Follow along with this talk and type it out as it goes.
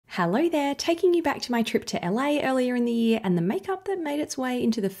Hello there, taking you back to my trip to LA earlier in the year and the makeup that made its way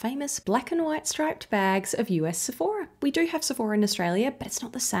into the famous black and white striped bags of US Sephora. We do have Sephora in Australia, but it's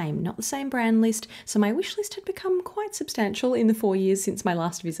not the same brand list, so my wish list had become quite substantial in the 4 years since my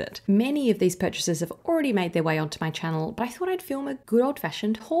last visit. Many of these purchases have already made their way onto my channel, but I thought I'd film a good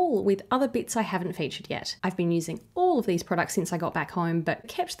old-fashioned haul with other bits I haven't featured yet. I've been using all of these products since I got back home, but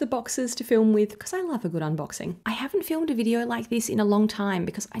kept the boxes to film with because I love a good unboxing. I haven't filmed a video like this in a long time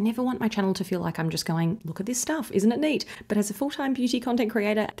because I never want my channel to feel like I'm just going, look at this stuff, isn't it neat? But as a full-time beauty content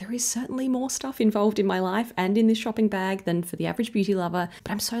creator, there is certainly more stuff involved in my life and in this shopping bag than for the average beauty lover,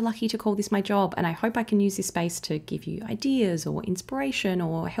 but I'm so lucky to call this my job, and I hope I can use this space to give you ideas or inspiration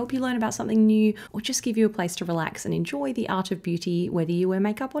or help you learn about something new or just give you a place to relax and enjoy the art of beauty whether you wear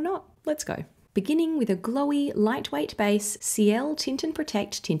makeup or not. Let's go. Beginning with a glowy, lightweight base Ciel Tint and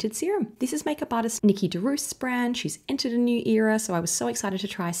Protect Tinted Serum. This is makeup artist Nikki DeRoost's brand. She's entered a new era, so I was so excited to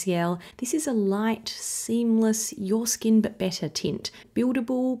try Ciel. This is a light, seamless, your skin but better tint.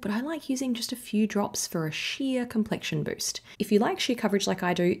 Buildable, but I like using just a few drops for a sheer complexion boost. If you like sheer coverage like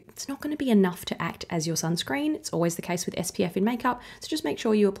I do, it's not going to be enough to act as your sunscreen. It's always the case with SPF in makeup, so just make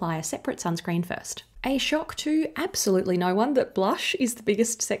sure you apply a separate sunscreen first. A shock to absolutely no one that blush is the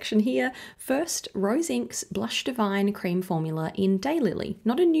biggest section here. First, Rose Inks Blush Divine Cream Formula in Daylily.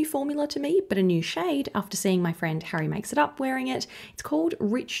 Not a new formula to me, but a new shade after seeing my friend Harry Makes It Up wearing it. It's called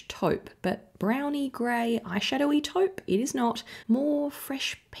Rich Taupe, but browny grey eyeshadowy taupe it is not. More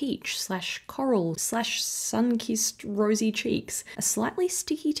fresh peach / coral / sun-kissed rosy cheeks. A slightly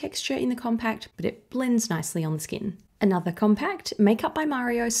sticky texture in the compact, but it blends nicely on the skin. Another compact, Makeup by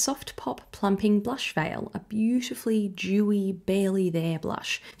Mario Soft Pop Plumping Blush Veil, a beautifully dewy, barely there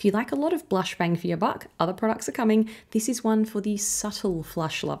blush. If you like a lot of blush bang for your buck, other products are coming. This is one for the subtle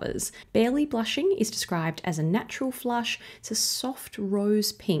flush lovers. Barely blushing is described as a natural flush. It's a soft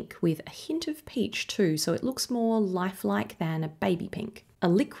rose pink with a hint of peach too, so it looks more lifelike than a baby pink. A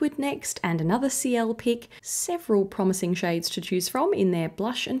liquid next and another Ciel pick, several promising shades to choose from in their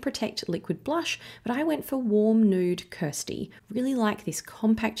Blush and Protect liquid blush, but I went for Warm Nude Kirsty. Really like this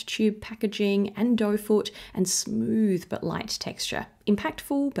compact tube packaging and doe foot and smooth but light texture.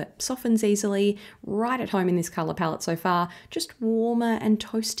 Impactful but softens easily, right at home in this colour palette so far, just warmer and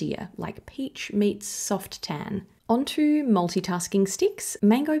toastier, like peach meets soft tan. Onto multitasking sticks.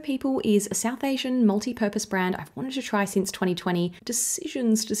 Mango People is a South Asian multi-purpose brand I've wanted to try since 2020.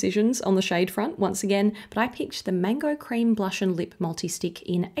 Decisions on the shade front once again, but I picked the Mango Cream Blush and Lip Multi-Stick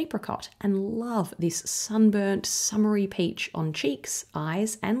in Apricot and love this sunburnt, summery peach on cheeks,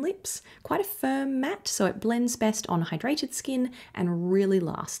 eyes and lips. Quite a firm matte, so it blends best on hydrated skin and really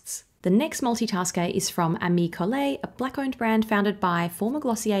lasts. The next multitasker is from Ami Collet, a black-owned brand founded by former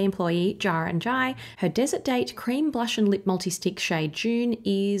Glossier employee Jara and Jai. Her Desert Date Cream Blush and Lip Multi-Stick shade June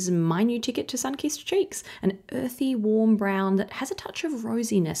is my new ticket to sun-kissed cheeks. An earthy, warm brown that has a touch of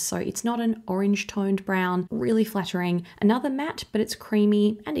rosiness, so it's not an orange-toned brown. Really flattering. Another matte, but it's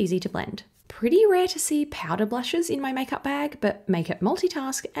creamy and easy to blend. Pretty rare to see powder blushes in my makeup bag, but make it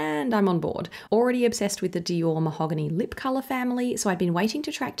multitask and I'm on board. Already obsessed with the Dior Mahogany lip colour family, so I'd been waiting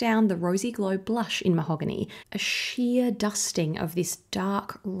to track down the Rosy Glow blush in Mahogany. A sheer dusting of this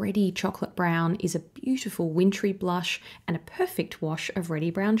dark, reddy chocolate brown is a beautiful wintry blush and a perfect wash of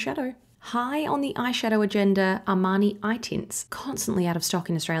reddy brown shadow. High on the eyeshadow agenda, Armani eye tints. Constantly out of stock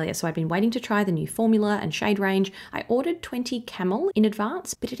in Australia, so I'd been waiting to try the new formula and shade range. I ordered 20 Camel in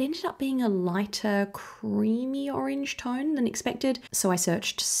advance, but it ended up being a lighter, creamy orange tone than expected, so I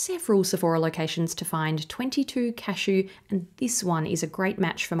searched several Sephora locations to find 22 Cashew, and this one is a great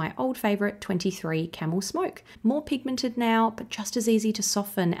match for my old favourite 23 Camel Smoke. More pigmented now, but just as easy to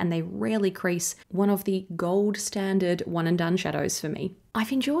soften, and they rarely crease. One of the gold standard one and done shadows for me.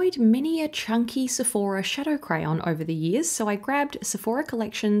 I've enjoyed many a chunky Sephora shadow crayon over the years, so I grabbed Sephora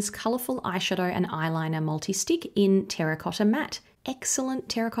Collection's colourful eyeshadow and eyeliner multi-stick in Terracotta Matte. Excellent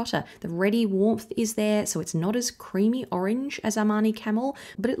terracotta. The reddy warmth is there, so it's not as creamy orange as Armani Camel,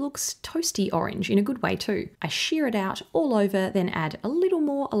 but it looks toasty orange in a good way too. I sheer it out all over, then add a little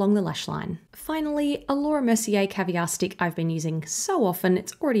more along the lash line. Finally, a Laura Mercier caviar stick I've been using so often,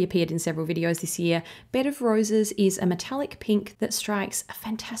 it's already appeared in several videos this year. Bed of Roses is a metallic pink that strikes a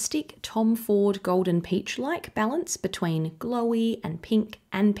fantastic Tom Ford golden peach-like balance between glowy and pink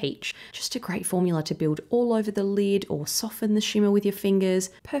and peach. Just a great formula to build all over the lid or soften the shimmer with your fingers.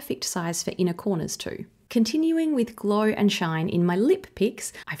 Perfect size for inner corners too. Continuing with glow and shine in my lip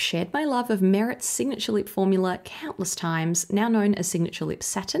picks, I've shared my love of Merit's Signature Lip formula countless times, now known as Signature Lip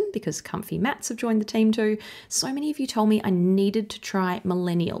Satin because Comfy Mattes have joined the team too. So many of you told me I needed to try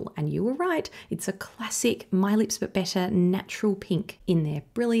Millennial, and you were right. It's a classic My Lips But Better natural pink in their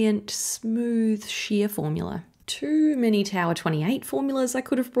brilliant, smooth, sheer formula. Too many Tower 28 formulas I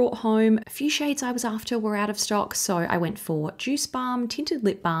could have brought home. A few shades I was after were out of stock, so I went for Juice Balm Tinted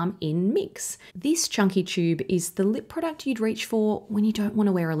Lip Balm in Mix. This chunky tube is the lip product you'd reach for when you don't want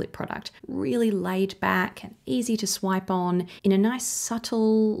to wear a lip product. Really laid back and easy to swipe on in a nice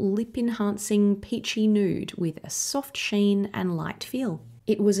subtle lip enhancing peachy nude with a soft sheen and light feel.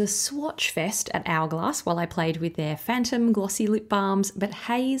 It was a swatch fest at Hourglass while I played with their Phantom glossy lip balms, but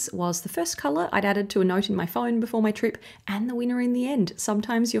Haze was the first colour I'd added to a note in my phone before my trip, and the winner in the end.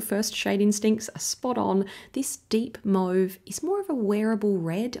 Sometimes your first shade instincts are spot on. This deep mauve is more of a wearable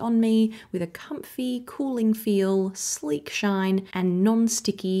red on me, with a comfy, cooling feel, sleek shine, and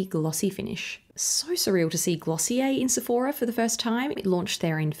non-sticky glossy finish. So surreal to see Glossier in Sephora for the first time. It launched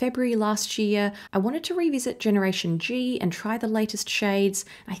there in February last year. I wanted to revisit Generation G and try the latest shades.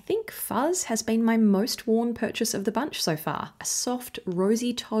 I think Fuzz has been my most worn purchase of the bunch so far. A soft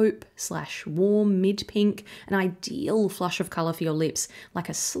rosy taupe / warm mid pink, an ideal flush of colour for your lips, like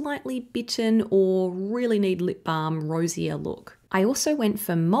a slightly bitten or really need lip balm rosier look. I also went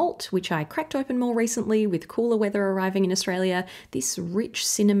for Malt, which I cracked open more recently with cooler weather arriving in Australia. This rich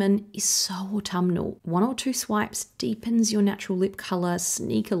cinnamon is so autumnal. 1 or 2 swipes deepens your natural lip colour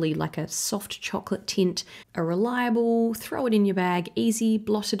sneakily like a soft chocolate tint. A reliable, throw it in your bag, easy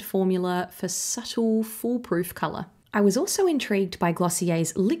blotted formula for subtle, foolproof colour. I was also intrigued by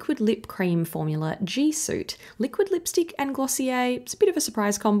Glossier's liquid lip cream formula G-Suit. Liquid lipstick and Glossier, it's a bit of a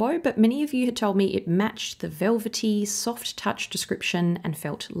surprise combo, but many of you had told me it matched the velvety, soft touch description and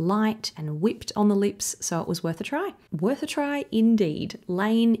felt light and whipped on the lips, so it was worth a try. Worth a try indeed.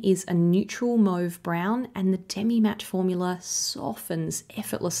 Lane is a neutral mauve brown, and the demi-matte formula softens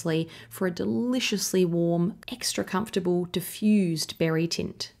effortlessly for a deliciously warm, extra comfortable, diffused berry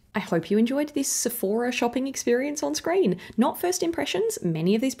tint. I hope you enjoyed this Sephora shopping experience on screen. Not first impressions,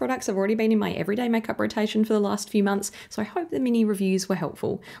 many of these products have already been in my everyday makeup rotation for the last few months, so I hope the mini reviews were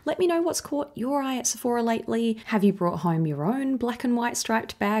helpful. Let me know what's caught your eye at Sephora lately. Have you brought home your own black and white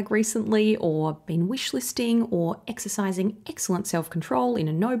striped bag recently, or been wishlisting or exercising excellent self-control in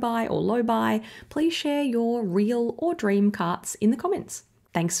a no-buy or low-buy? Please share your real or dream carts in the comments.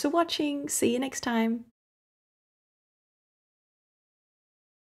 Thanks for watching, see you next time.